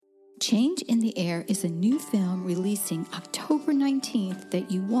Change in the Air is a new film releasing October 19th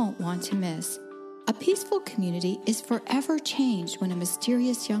that you won't want to miss. A peaceful community is forever changed when a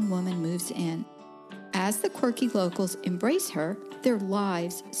mysterious young woman moves in. As the quirky locals embrace her, their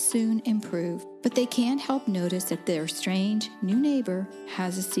lives soon improve, but they can't help notice that their strange new neighbor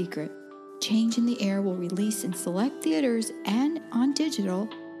has a secret. Change in the Air will release in select theaters and on digital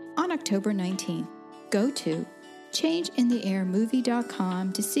on October 19th. Go to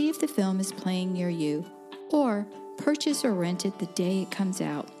changeintheairmovie.com to see if the film is playing near you, or purchase or rent it the day it comes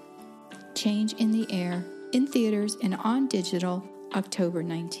out. Change in the Air, in theaters and on digital, October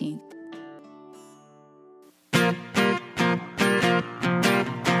 19th.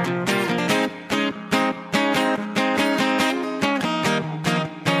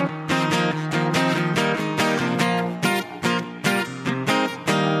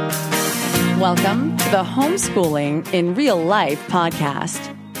 Welcome to the Homeschooling in Real Life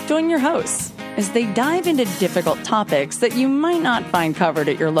podcast. Join your hosts as they dive into difficult topics that you might not find covered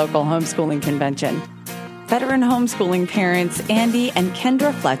at your local homeschooling convention. Veteran homeschooling parents Andy and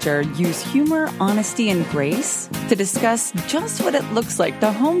Kendra Fletcher use humor, honesty, and grace to discuss just what it looks like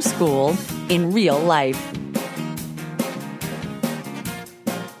to homeschool in real life.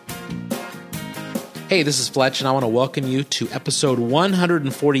 Hey, this is Fletch, and I want to welcome you to episode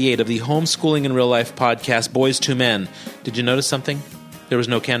 148 of the Homeschooling in Real Life podcast, Boys to Men. Did you notice something? There was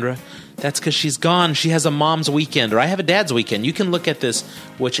no Kendra? That's because she's gone. She has a mom's weekend, or I have a dad's weekend. You can look at this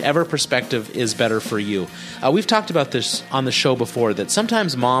whichever perspective is better for you. We've talked about this on the show before, that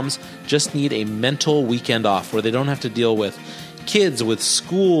sometimes moms just need a mental weekend off where they don't have to deal with kids, with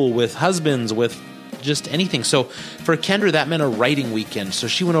school, with husbands, with just anything. So for Kendra, that meant a writing weekend. So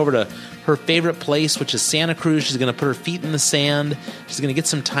she went over to her favorite place, which is Santa Cruz. She's going to put her feet in the sand. She's going to get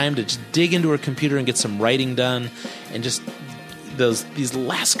some time to just dig into her computer and get some writing done. And just these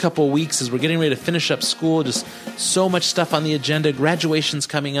last couple of weeks as we're getting ready to finish up school, just so much stuff on the agenda. Graduation's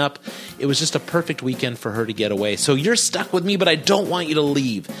coming up. It was just a perfect weekend for her to get away. So you're stuck with me, but I don't want you to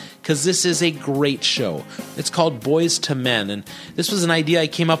leave because this is a great show. It's called Boys to Men. And this was an idea I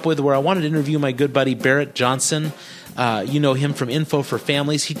came up with where I wanted to interview my good buddy Barrett Johnson. You know him from Info for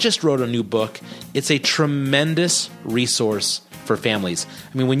Families. He just wrote a new book. It's a tremendous resource for families.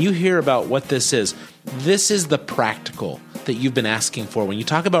 I mean, when you hear about what this is the practical that you've been asking for. When you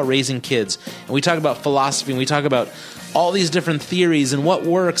talk about raising kids, and we talk about philosophy, and we talk about all these different theories and what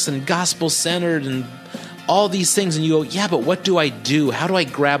works and gospel-centered and all these things, and you go, yeah, but what do I do? How do I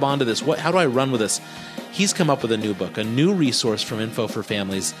grab onto this? How do I run with this? He's come up with a new book, a new resource from Info for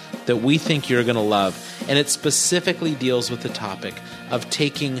Families that we think you're going to love. And it specifically deals with the topic of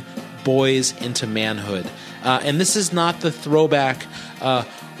taking boys into manhood. And this is not the throwback,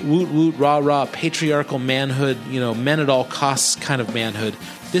 woot, woot, rah, rah, patriarchal manhood, men at all costs kind of manhood.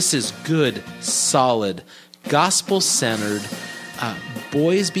 This is good, solid, gospel-centered,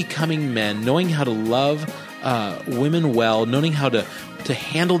 boys becoming men, knowing how to love women well, knowing how to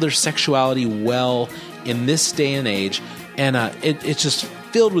handle their sexuality well in this day and age. And it's just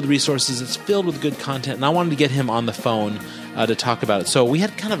filled with resources. It's filled with good content. And I wanted to get him on the phone to talk about it. So we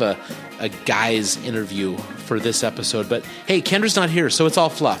had kind of a guy's interview for this episode. But hey, Kendra's not here, so it's all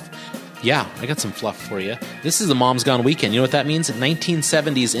fluff. Yeah, I got some fluff for you. This is the Mom's Gone weekend. You know what that means?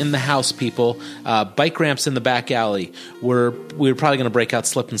 1970s in the house, people. Bike ramps in the back alley. We're probably going to break out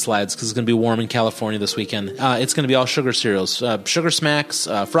slip and slides because it's going to be warm in California this weekend. It's going to be all sugar cereals. Sugar Smacks,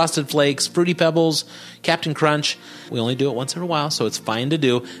 Frosted Flakes, Fruity Pebbles, Captain Crunch. We only do it once in a while, so it's fine to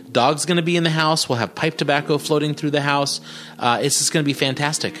do. Dog's going to be in the house. We'll have pipe tobacco floating through the house. It's just going to be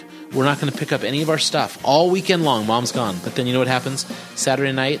fantastic. We're not going to pick up any of our stuff. All weekend long, Mom's Gone. But then you know what happens?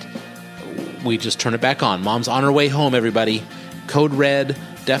 Saturday night, we just turn it back on. Mom's on her way home, everybody. Code red,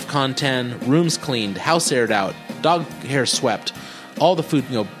 DEFCON 10, rooms cleaned, house aired out, dog hair swept, all the food,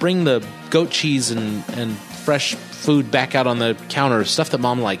 bring the goat cheese and fresh food back out on the counter, stuff that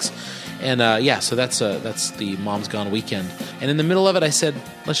Mom likes. And so that's the Mom's Gone weekend. And in the middle of it, I said,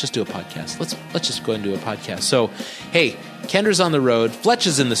 let's just do a podcast. Let's just go and do a podcast. So, hey, Kendra's on the road. Fletch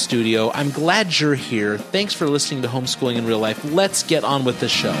is in the studio. I'm glad you're here. Thanks for listening to Homeschooling in Real Life. Let's get on with the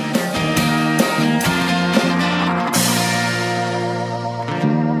show.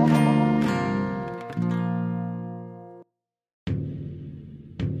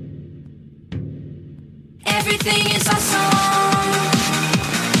 Everything is awesome.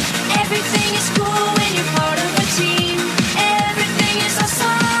 Everything is cool when you're part of a team. Everything is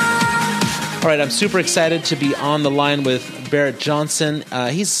awesome. All right, I'm super excited to be on the line with Barrett Johnson.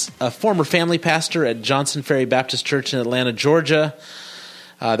 He's a former family pastor at Johnson Ferry Baptist Church in Atlanta, Georgia.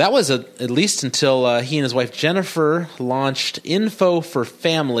 That was at least until he and his wife Jennifer launched Info for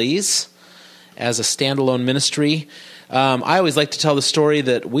Families as a standalone ministry. I always like to tell the story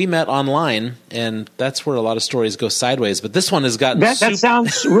that we met online, and that's where a lot of stories go sideways. But this one has gotten that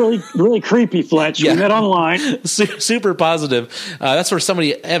sounds really, really creepy, Fletch. Yeah. We met online. Super positive. That's where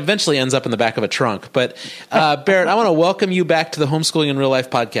somebody eventually ends up in the back of a trunk. But Barrett, I want to welcome you back to the Homeschooling in Real Life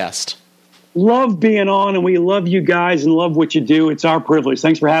podcast. Love being on, and we love you guys and love what you do. It's our privilege.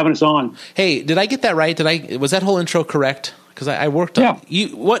 Thanks for having us on. Hey, did I get that right? Was that whole intro correct? Because I worked on you.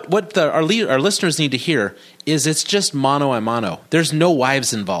 What our listeners need to hear is it's just mano a mano. There's no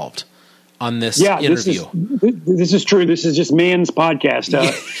wives involved on this interview. This is true. This is just man's podcast.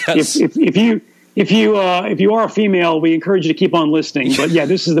 Yes. If you are a female, we encourage you to keep on listening. But yeah,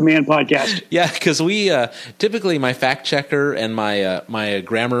 this is the man podcast. Yeah, because we typically my fact checker and my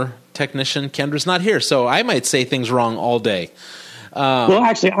grammar technician Kendra's not here, so I might say things wrong all day. Well,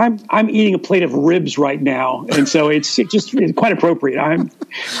 actually, I'm eating a plate of ribs right now, and so it's quite appropriate. I'm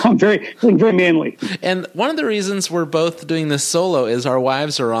feeling very manly. And one of the reasons we're both doing this solo is our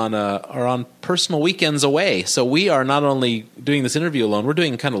wives are on personal weekends away. So we are not only doing this interview alone, we're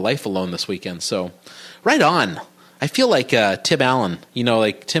doing kind of life alone this weekend. So right on. I feel like Tim Allen,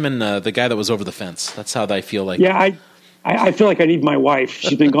 like Tim and the guy that was over the fence. That's how I feel like. Yeah, I feel like I need my wife.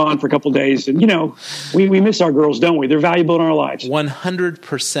 She's been gone for a couple of days. And, we miss our girls, don't we? They're valuable in our lives.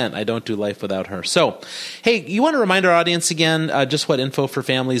 100%. I don't do life without her. So, hey, you want to remind our audience again just what Info for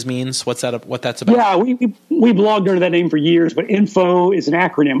Families means? What that's about? Yeah, we blogged under that name for years, but Info is an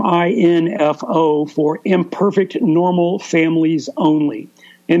acronym, INFO, for Imperfect Normal Families Only.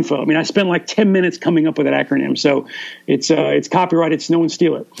 Info. I mean, I spent like 10 minutes coming up with that acronym, so it's copyrighted, so no one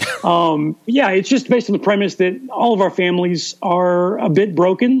steal it. It's just based on the premise that all of our families are a bit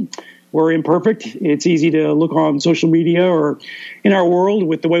broken. We're imperfect. It's easy to look on social media or in our world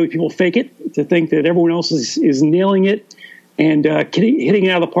with the way people fake it, to think that everyone else is nailing it and hitting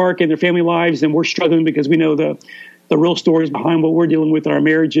it out of the park in their family lives, and we're struggling because we know the real stories behind what we're dealing with in our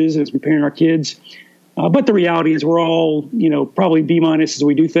marriages as we parent our kids. But the reality is we're all, probably B- as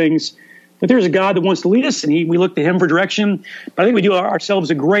we do things. But there's a God that wants to lead us, and we look to him for direction. But I think we do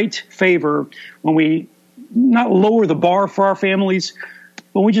ourselves a great favor when we not lower the bar for our families,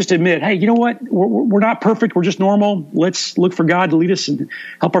 but we just admit, hey, you know what? We're not perfect. We're just normal. Let's look for God to lead us and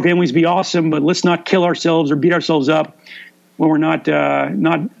help our families be awesome, but let's not kill ourselves or beat ourselves up when we're not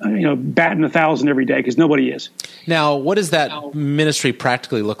batting 1,000 every day, because nobody is. Now, what does that ministry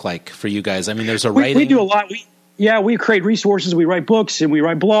practically look like for you guys? I mean, there's a writing. We do a lot. We create resources. We write books and we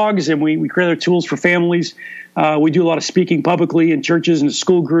write blogs and we create other tools for families. We do a lot of speaking publicly in churches and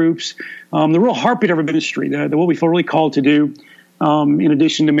school groups. The real heartbeat of our ministry, what we feel really called to do, in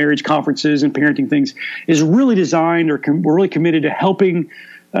addition to marriage conferences and parenting things, is really designed, we're really committed to helping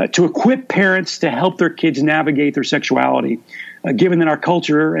to equip parents to help their kids navigate their sexuality. Given that our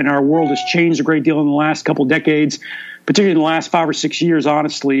culture and our world has changed a great deal in the last couple of decades, particularly in the last 5 or 6 years,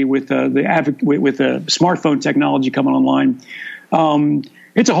 honestly, with the smartphone technology coming online,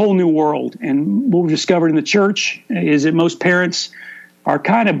 it's a whole new world. And what we've discovered in the church is that most parents are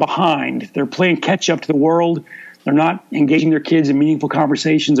kind of behind. They're playing catch up to the world. They're not engaging their kids in meaningful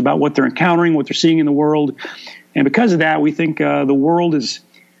conversations about what they're encountering, what they're seeing in the world. And because of that, we think the world is,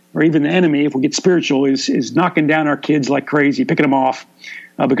 or even the enemy, if we get spiritual, is knocking down our kids like crazy, picking them off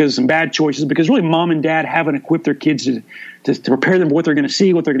because of some bad choices, because really mom and dad haven't equipped their kids to prepare them for what they're going to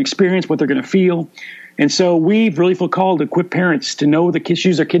see, what they're going to experience, what they're going to feel. And so we really feel called to equip parents to know the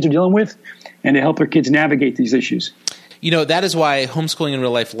issues their kids are dealing with and to help their kids navigate these issues. That is why Homeschooling in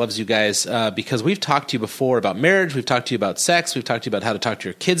Real Life loves you guys, because we've talked to you before about marriage, we've talked to you about sex, we've talked to you about how to talk to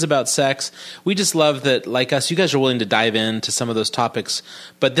your kids about sex. We just love that, like us, you guys are willing to dive into some of those topics,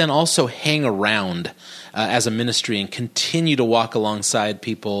 but then also hang around as a ministry and continue to walk alongside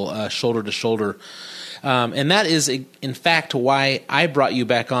people shoulder to shoulder. And that is, in fact, why I brought you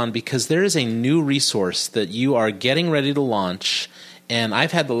back on, because there is a new resource that you are getting ready to launch, and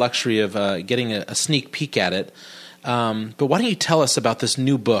I've had the luxury of getting a sneak peek at it. But why don't you tell us about this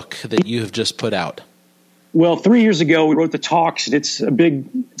new book that you have just put out? Well, 3 years ago, we wrote The Talks. It's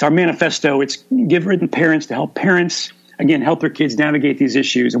our manifesto. It's written parents to help parents, again, help their kids navigate these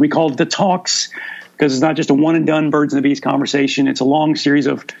issues. And we called it The Talks because it's not just a one and done birds and the bees conversation. It's a long series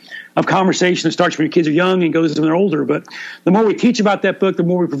of conversation that starts when your kids are young and goes when they're older. But the more we teach about that book, the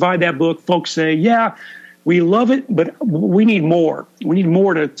more we provide that book, folks say, yeah, we love it, but we need more. We need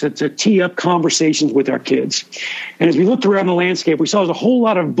more to tee up conversations with our kids. And as we looked around the landscape, we saw there's a whole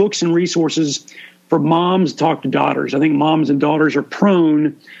lot of books and resources for moms to talk to daughters. I think moms and daughters are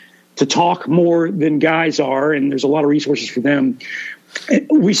prone to talk more than guys are, and there's a lot of resources for them.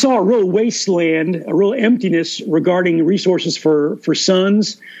 We saw a real wasteland, a real emptiness regarding resources for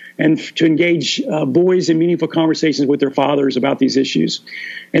sons and to engage boys in meaningful conversations with their fathers about these issues.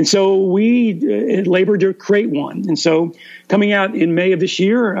 And so we labored to create one. And so coming out in May of this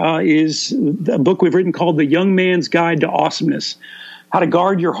year is a book we've written called The Young Man's Guide to Awesomeness: How to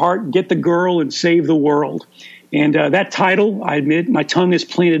Guard Your Heart, Get the Girl, and Save the World. And that title, I admit, my tongue is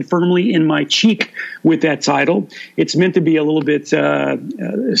planted firmly in my cheek with that title. It's meant to be a little bit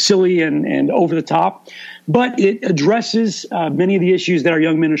silly and over the top, but it addresses many of the issues that our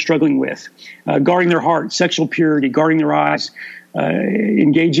young men are struggling with. Guarding their heart, sexual purity, guarding their eyes,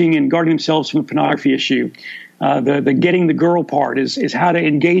 engaging and guarding themselves from the pornography issue. The getting the girl part is how to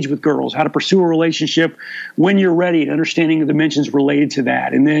engage with girls, how to pursue a relationship when you're ready, and understanding the dimensions related to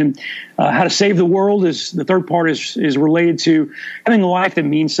that. And then how to save the world is the third part is related to having a life that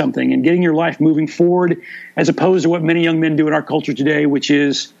means something and getting your life moving forward, as opposed to what many young men do in our culture today, which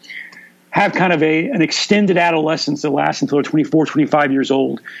is have kind of an extended adolescence that lasts until they're 24, 25 years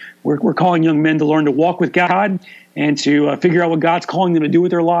old. We're calling young men to learn to walk with God and to figure out what God's calling them to do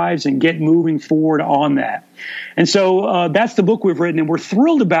with their lives and get moving forward on that. And so that's the book we've written, and we're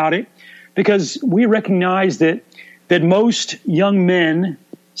thrilled about it because we recognize that most young men,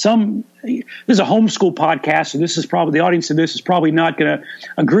 this is a homeschool podcast, so this is probably, the audience of this is probably not going to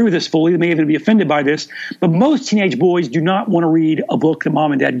agree with this fully. They may even be offended by this, but most teenage boys do not want to read a book that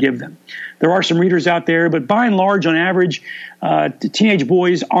mom and dad give them. There are some readers out there, but by and large, on average, teenage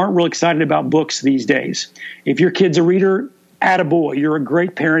boys aren't real excited about books these days. If your kid's a reader, attaboy, you're a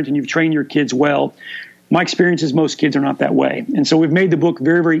great parent and you've trained your kids well. My experience is most kids are not that way. And so we've made the book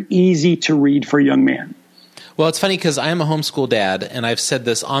very, very easy to read for a young man. Well, it's funny because I am a homeschool dad, and I've said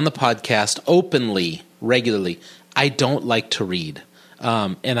this on the podcast openly, regularly. I don't like to read.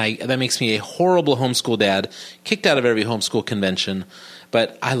 And that makes me a horrible homeschool dad, kicked out of every homeschool convention.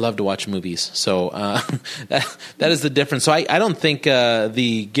 But I love to watch movies, so that is the difference. So I don't think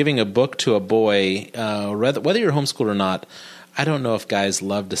the giving a book to a boy, whether you're homeschooled or not, I don't know if guys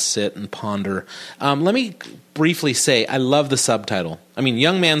love to sit and ponder. Let me briefly say I love the subtitle. I mean,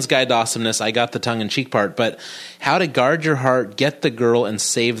 Young Man's Guide to Awesomeness, I got the tongue-in-cheek part, but How to Guard Your Heart, Get the Girl, and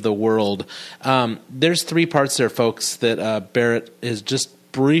Save the World. There's three parts there, folks, that Barrett has just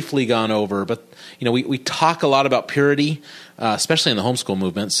briefly gone over. But, you know, we talk a lot about purity, especially in the homeschool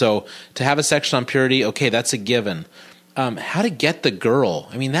movement. So to have a section on purity, okay, that's a given. How to get the girl.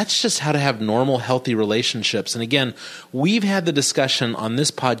 I mean, that's just how to have normal, healthy relationships. And again, we've had the discussion on this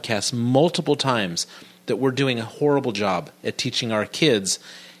podcast multiple times that we're doing a horrible job at teaching our kids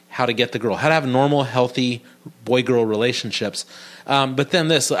how to get the girl, how to have normal, healthy boy-girl relationships. But then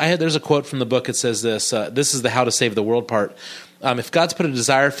there's a quote from the book. It says this, this is the how to save the world part. If God's put a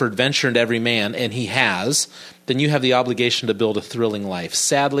desire for adventure into every man, and he has, then you have the obligation to build a thrilling life.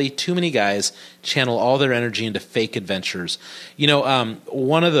 Sadly, too many guys channel all their energy into fake adventures. You know,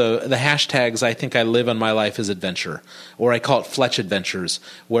 one of the hashtags I think I live on my life is adventure, or I call it Fletch Adventures,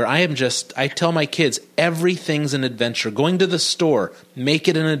 where I tell my kids everything's an adventure. Going to the store, make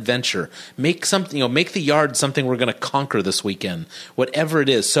it an adventure. Make something, make the yard something we're going to conquer this weekend, whatever it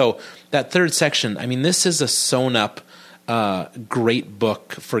is. So that third section, I mean, this is a sewn up great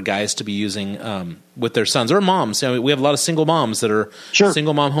book for guys to be using with their sons or moms. You know, we have a lot of single moms that are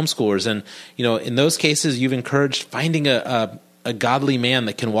single mom homeschoolers, and you know, in those cases, you've encouraged finding a godly man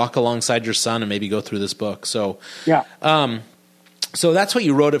that can walk alongside your son and maybe go through this book. So, yeah. So that's what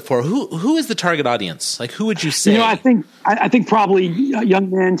you wrote it for. Who is the target audience? Like, who would you say? You know, I think probably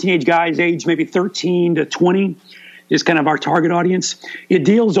young men, teenage guys, age maybe 13 to 20. Is kind of our target audience. It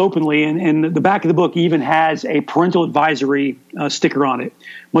deals openly, and the back of the book even has a parental advisory sticker on it,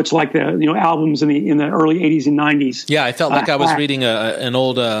 much like the albums in the early 80s and 90s. Yeah, I felt like I was reading an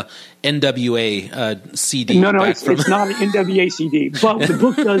old NWA CD. No, it's not an NWA CD, but the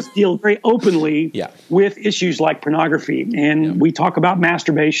book does deal very openly with issues like pornography, and we talk about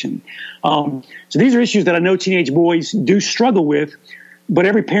masturbation. So these are issues that I know teenage boys do struggle with. But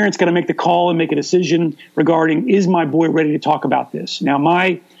every parent's got to make the call and make a decision regarding, is my boy ready to talk about this? Now,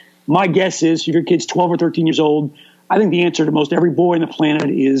 my guess is if your kid's 12 or 13 years old, I think the answer to most every boy on the planet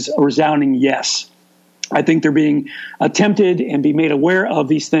is a resounding yes. I think they're being tempted and be made aware of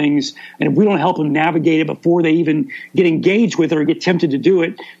these things. And if we don't help them navigate it before they even get engaged with it or get tempted to do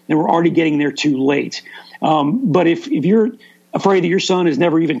it, then we're already getting there too late. But if you're afraid that your son has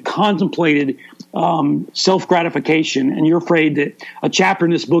never even contemplated self-gratification, and you're afraid that a chapter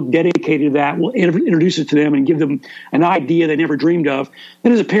in this book dedicated to that will introduce it to them and give them an idea they never dreamed of,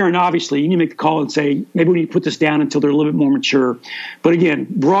 then as a parent, obviously, you need to make the call and say, maybe we need to put this down until they're a little bit more mature. But again,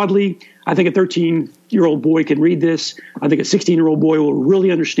 broadly, I think a 13-year-old boy can read this. I think a 16-year-old boy will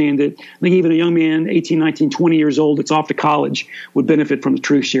really understand it. I think even a young man, 18, 19, 20 years old, that's off to college would benefit from the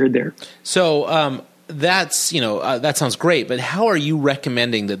truth shared there. So, that sounds great, but how are you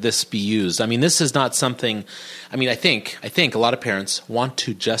recommending that this be used? I mean, this is not something, I think a lot of parents want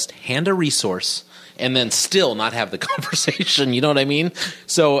to just hand a resource and then still not have the conversation. You know what I mean?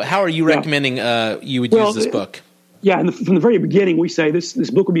 So how are you recommending you would use this book? Yeah, and from the very beginning, we say this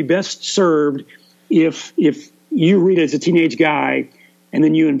book would be best served if you read it as a teenage guy and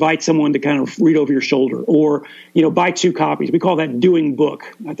then you invite someone to kind of read over your shoulder, or, buy 2 copies. We call that doing book.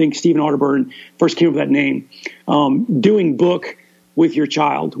 I think Stephen Arterburn first came up with that name. Doing book with your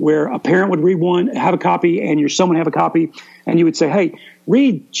child, where a parent would read one, have a copy, and your son would have a copy, and you would say, hey,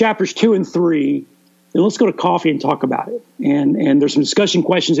 read chapters 2 and 3, and let's go to coffee and talk about it. And there's some discussion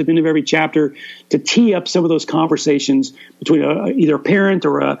questions at the end of every chapter to tee up some of those conversations between either a parent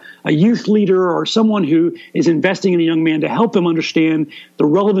or a youth leader or someone who is investing in a young man to help them understand the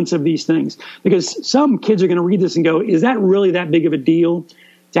relevance of these things. Because some kids are going to read this and go, is that really that big of a deal?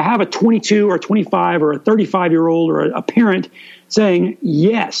 To have a 22 or 25 or a 35-year-old or a parent saying,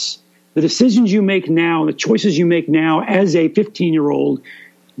 yes, the decisions you make now, the choices you make now as a 15-year-old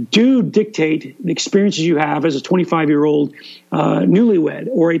do dictate the experiences you have as a 25-year-old newlywed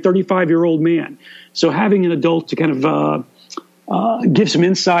or a 35-year-old man. So having an adult to kind of give some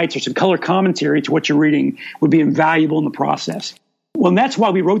insights or some color commentary to what you're reading would be invaluable in the process. Well, and that's why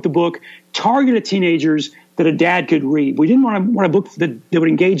we wrote the book targeted at teenagers that a dad could read. We didn't want a book that would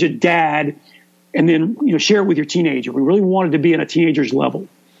engage a dad and then share it with your teenager. We really wanted to be on a teenager's level.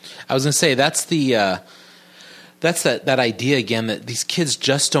 I was going to say that's that idea again that these kids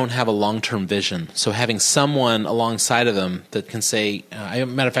just don't have a long-term vision. So having someone alongside of them that can say,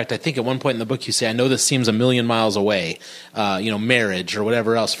 matter of fact, I think at one point in the book you say, I know this seems a million miles away, marriage or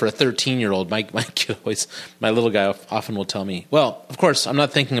whatever else for a 13-year-old. My kid always, my little guy often will tell me, well, of course, I'm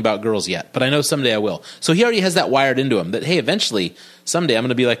not thinking about girls yet, but I know someday I will. So he already has that wired into him that, hey, eventually, someday I'm going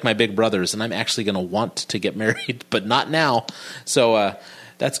to be like my big brothers and I'm actually going to want to get married, but not now. So,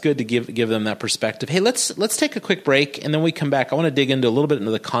 that's good to give them that perspective. Hey, let's take a quick break, and then we come back. I want to dig into a little bit into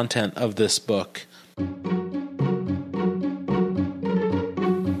the content of this book.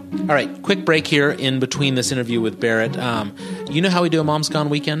 All right, quick break here in between this interview with Barrett. You know how we do a Mom's Gone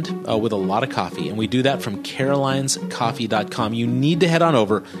weekend? With a lot of coffee, and we do that from carolinescoffee.com. You need to head on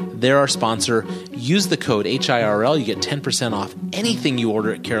over. They're our sponsor. Use the code HIRL. You get 10% off anything you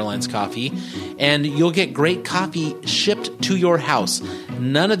order at Caroline's Coffee, and you'll get great coffee shipped to your house.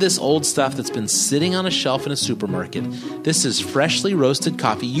 None of this old stuff that's been sitting on a shelf in a supermarket. This is freshly roasted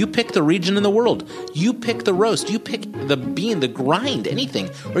coffee. You pick the region in the world. You pick the roast. You pick the bean, the grind, anything.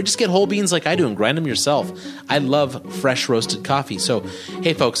 Or just get whole beans like I do and grind them yourself. I love fresh roasted coffee. So,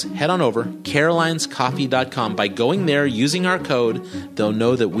 hey folks, head on over, carolinescoffee.com. By going there, using our code, they'll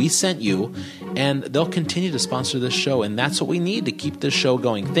know that we sent you, and they'll continue to sponsor this show, and that's what we need to keep this show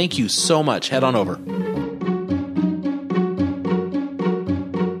going. Thank you so much. Head on over.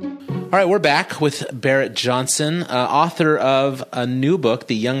 All right, we're back with Barrett Johnson, author of a new book,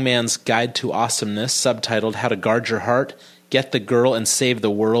 The Young Man's Guide to Awesomeness, subtitled How to Guard Your Heart, Get the Girl, and Save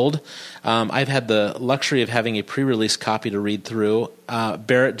the World. I've had the luxury of having a pre-release copy to read through.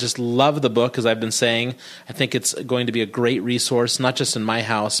 Barrett, just love the book, as I've been saying. I think it's going to be a great resource, not just in my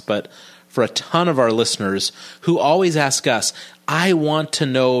house, but for a ton of our listeners who always ask us, I want to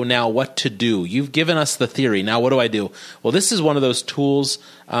know now what to do. You've given us the theory. Now what do I do? Well, this is one of those tools.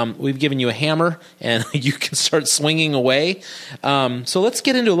 We've given you a hammer, and you can start swinging away. So let's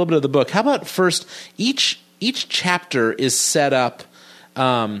get into a little bit of the book. How about first, each chapter is set up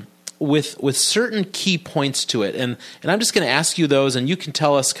with certain key points to it, and I'm just going to ask you those, and you can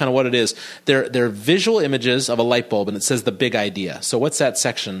tell us kind of what it is. They're visual images of a light bulb, and it says the big idea. So what's that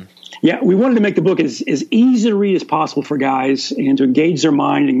section? Yeah, we wanted to make the book as easy to read as possible for guys and to engage their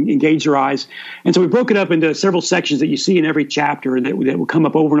mind and engage their eyes. And so we broke it up into several sections that you see in every chapter that will come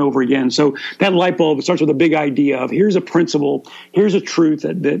up over and over again. So that light bulb starts with a big idea of here's a principle, here's a truth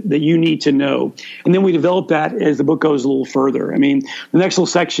that you need to know. And then we develop that as the book goes a little further. I mean, the next little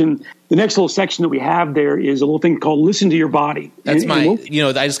section that we have there is a little thing called Listen to Your Body. That's I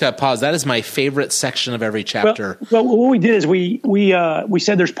just got to pause. That is my favorite section of every chapter. Well, what we did is we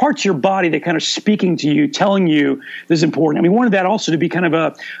said there's parts of your body that kind of speaking to you, telling you this is important. And we wanted that also to be kind of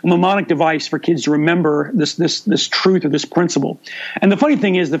a mnemonic device for kids to remember this truth or this principle. And the funny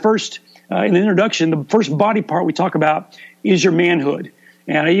thing is, the first in the introduction, the first body part we talk about is your manhood.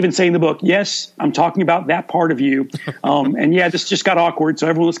 And I even say in the book, yes, I'm talking about that part of you. And yeah, this just got awkward. So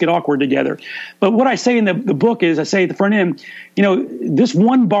everyone, let's get awkward together. But what I say in the book is, I say at the front end, this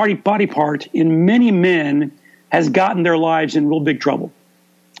one body part in many men has gotten their lives in real big trouble.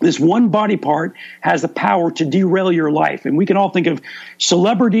 This one body part has the power to derail your life. And we can all think of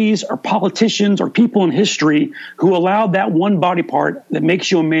celebrities or politicians or people in history who allowed that one body part that makes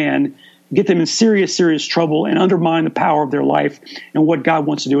you a man get them in serious, serious trouble and undermine the power of their life and what God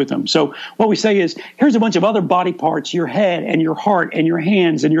wants to do with them. So what we say is, here's a bunch of other body parts, your head and your heart and your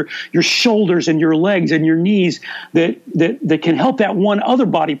hands and your shoulders and your legs and your knees that can help that one other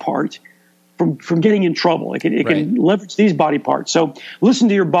body part from getting in trouble. It can leverage these body parts. So listen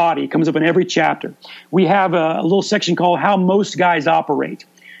to your body. It comes up in every chapter. We have a little section called How Most Guys Operate.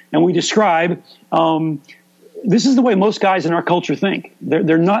 And we describe this is the way most guys in our culture think.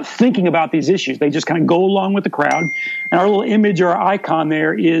 They're not thinking about these issues. They just kind of go along with the crowd. And our little image or our icon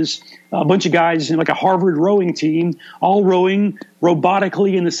there is a bunch of guys in like a Harvard rowing team, all rowing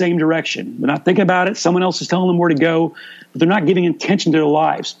robotically in the same direction. They're not thinking about it. Someone else is telling them where to go, but they're not giving attention to their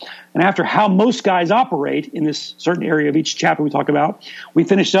lives. And after how most guys operate in this certain area of each chapter we talk about, we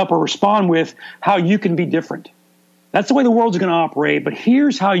finish up or respond with how you can be different. That's the way the world's going to operate, but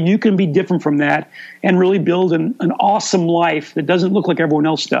here's how you can be different from that and really build an awesome life that doesn't look like everyone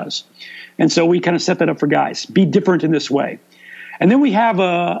else does. And so we kind of set that up for guys. Be different in this way. And then we have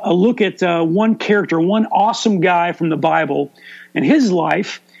a look at one character, one awesome guy from the Bible and his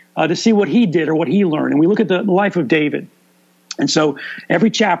life to see what he did or what he learned. And we look at the life of David. And so every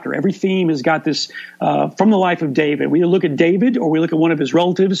chapter, every theme has got this from the life of David. We look at David or we look at one of his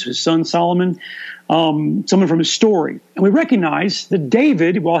relatives, his son Solomon, someone from his story. And we recognize that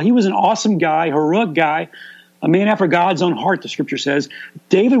David, while he was an awesome guy, heroic guy, a man after God's own heart, the scripture says,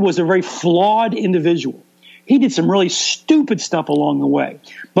 David was a very flawed individual. He did some really stupid stuff along the way.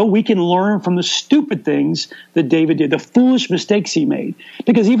 But we can learn from the stupid things that David did, the foolish mistakes he made.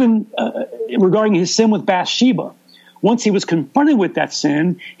 Because even regarding his sin with Bathsheba, once he was confronted with that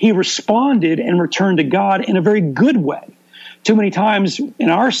sin, he responded and returned to God in a very good way. Too many times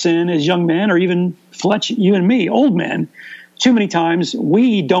in our sin as young men, or even Fletch, you and me, old men, too many times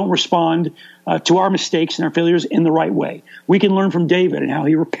we don't respond to our mistakes and our failures in the right way. We can learn from David and how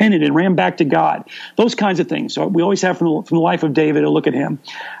he repented and ran back to God. Those kinds of things. So we always have from the life of David a look at him.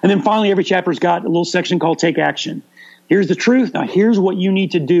 And then finally, every chapter's got a little section called Take Action. Here's the truth. Now, here's what you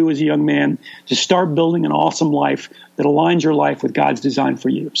need to do as a young man to start building an awesome life that aligns your life with God's design for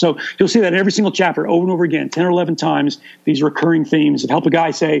you. So you'll see that in every single chapter over and over again, 10 or 11 times, these recurring themes that help a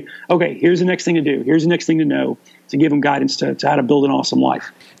guy say, okay, here's the next thing to do. Here's the next thing to know to give him guidance to how to build an awesome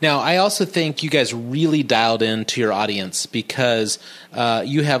life. Now, I also think you guys really dialed into your audience because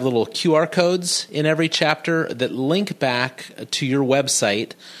you have little QR codes in every chapter that link back to your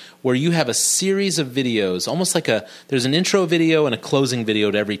website, where you have a series of videos, almost like there's an intro video and a closing video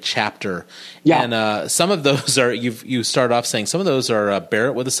to every chapter. Yeah. And some of those are, you start off saying, some of those are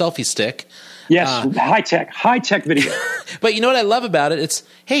Barrett with a selfie stick. Yes, high tech video. But you know what I love about it? It's,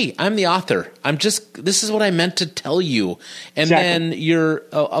 hey, I'm the author. This is what I meant to tell you. And exactly. Then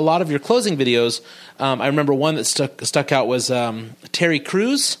a lot of your closing videos, I remember one that stuck out was Terry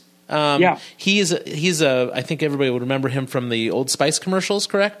Crews. He's I think everybody would remember him from the Old Spice commercials,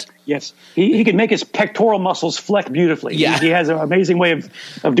 correct? Yes. He can make his pectoral muscles fleck beautifully. Yeah. He has an amazing way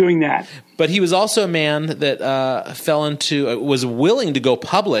of doing that. But he was also a man that was willing to go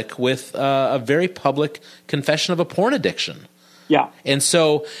public with a very public confession of a porn addiction. Yeah. And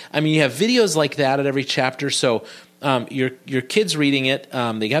so, you have videos like that at every chapter. So your kids reading it,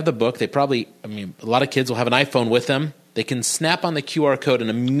 they have the book. They probably, a lot of kids will have an iPhone with them. They can snap on the QR code and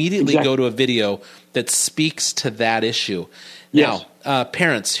immediately go to a video that speaks to that issue. Yes. Now,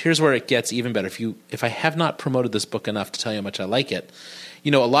 parents, here's where it gets even better. If I have not promoted this book enough to tell you how much I like it, a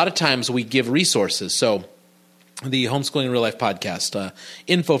lot of times we give resources. So the Homeschooling in Real Life podcast,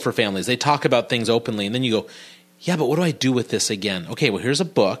 info for families, they talk about things openly, and then you go, yeah, but what do I do with this again? Okay, well, here's a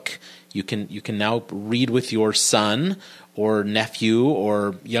book. You can now read with your son or nephew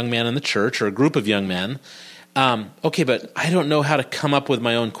or young man in the church or a group of young men. Okay, but I don't know how to come up with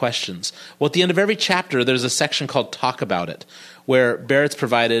my own questions. Well, at the end of every chapter, there's a section called Talk About It, where Barrett's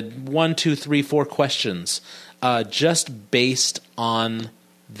provided 1, 2, 3, 4 questions just based on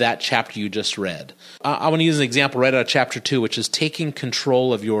that chapter you just read. I want to use an example right out of chapter 2, which is taking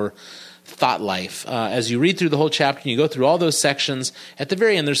control of your thought life. As you read through the whole chapter and you go through all those sections, at the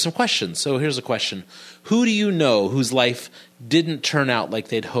very end there's some questions. So here's a question. Who do you know whose life didn't turn out like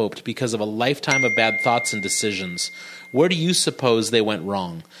they'd hoped because of a lifetime of bad thoughts and decisions? Where do you suppose they went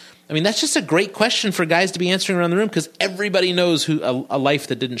wrong? I mean, that's just a great question for guys to be answering around the room because everybody knows who a life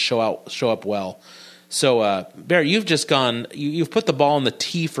that didn't show up well. So, Barrett, you've just gone. You've put the ball in the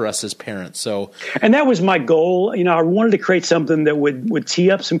tee for us as parents. So, and that was my goal. I wanted to create something that would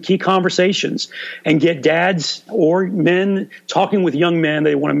tee up some key conversations and get dads or men talking with young men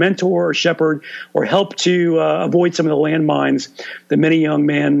they want to mentor or shepherd or help to avoid some of the landmines that many young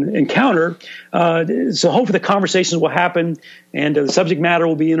men encounter. So, hopefully, the conversations will happen and the subject matter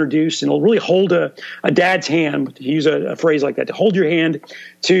will be introduced, and it'll really hold a dad's hand, to use a phrase like that, to hold your hand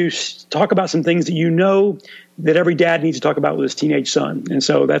to talk about some things that you know that every dad needs to talk about with his teenage son. And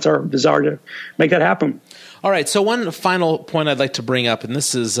so that's our desire to make that happen. All right. So one final point I'd like to bring up, and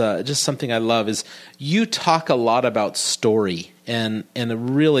this is just something I love, is you talk a lot about story. And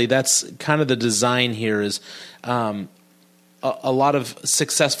really that's kind of the design here is a lot of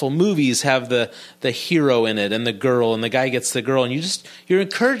successful movies have the hero in it and the girl, and the guy gets the girl. And you're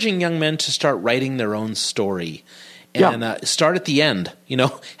encouraging young men to start writing their own story. And start at the end.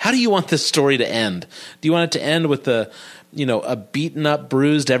 How do you want this story to end? Do you want it to end with a beaten up,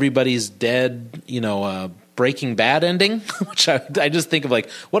 bruised, everybody's dead, Breaking Bad ending? Which I just think of like,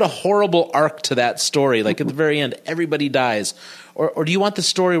 what a horrible arc to that story. Like at the very end, everybody dies. Or do you want the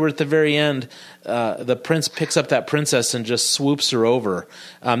story where at the very end, the prince picks up that princess and just swoops her over?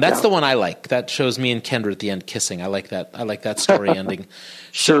 That's the one I like. That shows me and Kendra at the end kissing. I like that story ending.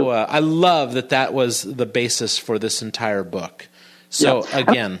 Sure. So I love that was the basis for this entire book. So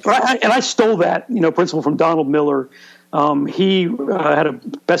again, and I stole that principle from Donald Miller. He had a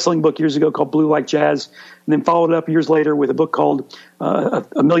best-selling book years ago called Blue Like Jazz, and then followed it up years later with a book called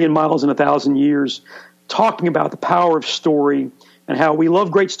A Million Miles in 1,000 Years, talking about the power of story and how we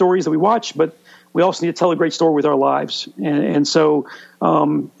love great stories that we watch, but we also need to tell a great story with our lives. And so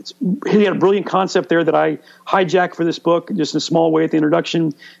he had a brilliant concept there that I hijacked for this book, just in a small way at the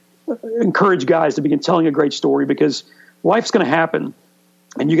introduction. Encourage guys to begin telling a great story because life's going to happen,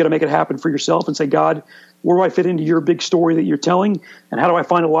 and you got to make it happen for yourself and say, God, where do I fit into your big story that you're telling? And how do I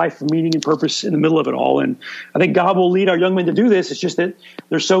find a life of meaning and purpose in the middle of it all? And I think God will lead our young men to do this. It's just that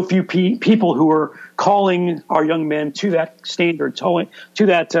there's so few people who are calling our young men to that standard, to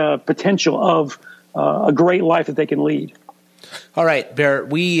that potential of a great life that they can lead. All right, Barrett,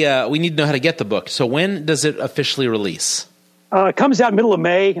 we need to know how to get the book. So when does it officially release? It comes out middle of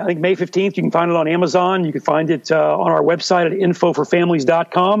May, I think May 15th. You can find it on Amazon. You can find it on our website at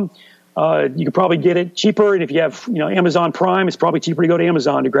infoforfamilies.com. You could probably get it cheaper, and if you have Amazon Prime, it's probably cheaper to go to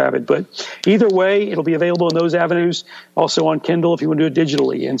Amazon to grab it. But either way, it'll be available in those avenues, also on Kindle if you want to do it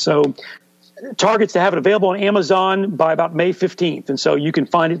digitally. And so targets to have it available on Amazon by about May 15th. And so you can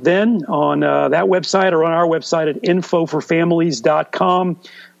find it then on that website or on our website at infoforfamilies.com.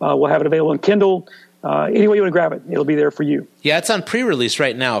 We'll have it available on Kindle. Any way you want to grab it, it'll be there for you. Yeah, it's on pre-release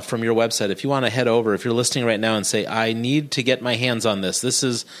right now from your website. If you want to head over, if you're listening right now and say, I need to get my hands on this. This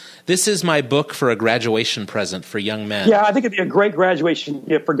is my book for a graduation present for young men. Yeah, I think it'd be a great graduation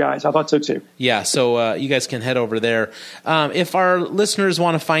gift for guys. I thought so too. Yeah, so you guys can head over there. If our listeners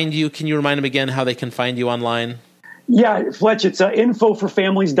want to find you, can you remind them again how they can find you online? Yeah, Fletch, it's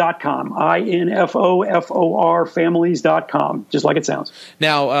infoforfamilies.com, INFOFOR families.com, just like it sounds.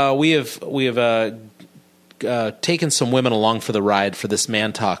 Now, we have taken some women along for the ride for this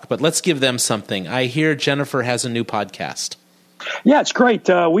man talk, but let's give them something. I hear Jennifer has a new podcast. Yeah, it's great.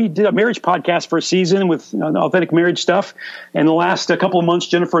 We did a marriage podcast for a season with authentic marriage stuff. And the last couple of months,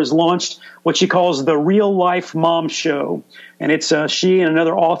 Jennifer has launched what she calls the Real Life Mom Show. And it's she and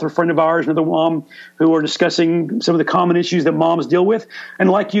another author friend of ours, another mom, who are discussing some of the common issues that moms deal with.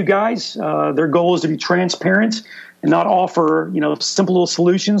 And like you guys, their goal is to be transparent and not offer, simple little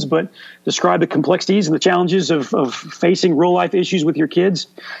solutions, but describe the complexities and the challenges of facing real life issues with your kids.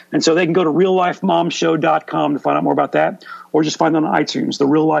 And so they can go to reallifemomshow.com to find out more about that, or just find them on iTunes, the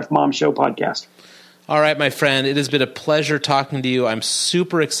Real Life Mom Show podcast. All right, my friend, it has been a pleasure talking to you. I'm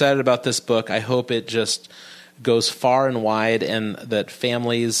super excited about this book. I hope it just goes far and wide and that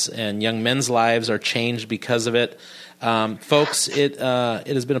families and young men's lives are changed because of it. Folks, it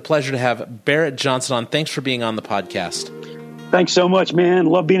has been a pleasure to have Barrett Johnson on. Thanks for being on the podcast. Thanks so much, man.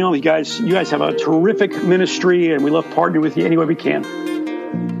 Love being on with you guys. You guys have a terrific ministry, and we love partnering with you any way we can.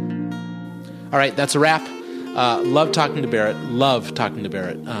 All right, that's a wrap. Love talking to Barrett.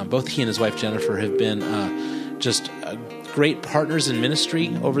 Both he and his wife, Jennifer, have been just great partners in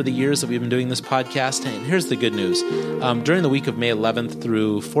ministry over the years that we've been doing this podcast. And here's the good news. During the week of May 11th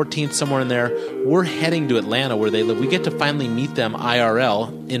through 14th, somewhere in there, we're heading to Atlanta where they live. We get to finally meet them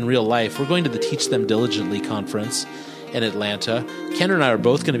IRL in real life. We're going to the Teach Them Diligently conference in Atlanta. Kendra and I are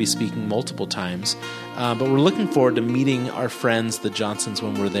both going to be speaking multiple times, but we're looking forward to meeting our friends, the Johnsons,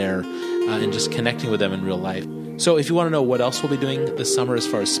 when we're there and just connecting with them in real life. So if you want to know what else we'll be doing this summer as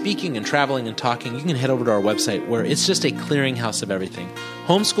far as speaking and traveling and talking, you can head over to our website where it's just a clearinghouse of everything.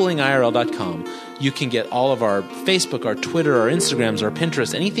 HomeschoolingIRL.com. You can get all of our Facebook, our Twitter, our Instagrams, our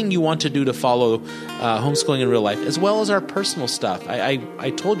Pinterest, anything you want to do to follow homeschooling in real life, as well as our personal stuff.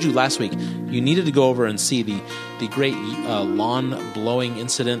 I told you last week you needed to go over and see the great lawn blowing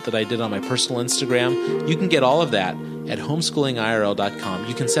incident that I did on my personal Instagram. You can get all of that at homeschoolingirl.com.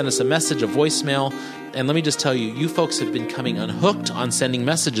 You can send us a message, a voicemail, and let me just tell you, you folks have been coming unhooked on sending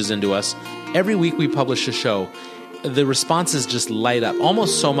messages into us. Every week we publish a show. The responses just light up,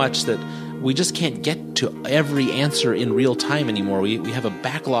 almost so much that we just can't get to every answer in real time anymore. We have a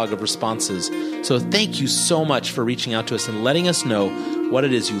backlog of responses. So thank you so much for reaching out to us and letting us know what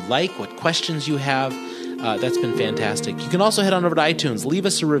it is you like, what questions you have. That's been fantastic. You can also head on over to iTunes, leave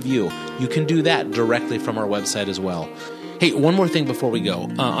us a review. You can do that directly from our website as well. Hey, one more thing before we go.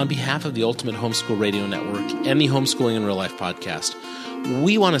 On behalf of the Ultimate Homeschool Radio Network and the Homeschooling in Real Life podcast,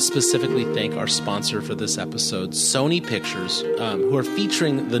 we want to specifically thank our sponsor for this episode, Sony Pictures, who are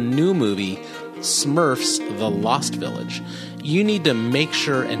featuring the new movie, Smurfs: The Lost Village. You need to make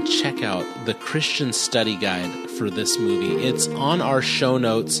sure and check out the Christian study guide for this movie. It's on our show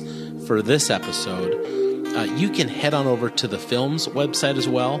notes for this episode. You can head on over to the film's website as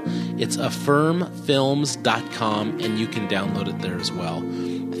well. It's affirmfilms.com, and you can download it there as well.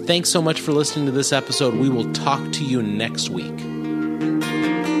 Thanks so much for listening to this episode. We will talk to you next week.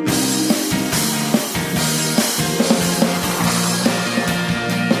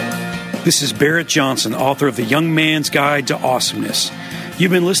 This is Barrett Johnson, author of The Young Man's Guide to Awesomeness.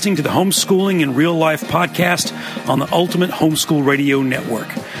 You've been listening to the Homeschooling in Real Life podcast on the Ultimate Homeschool Radio Network.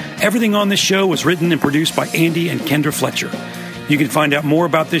 Everything on this show was written and produced by Andy and Kendra Fletcher. You can find out more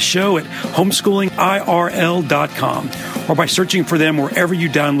about this show at homeschoolingirl.com or by searching for them wherever you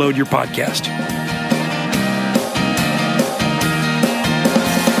download your podcast.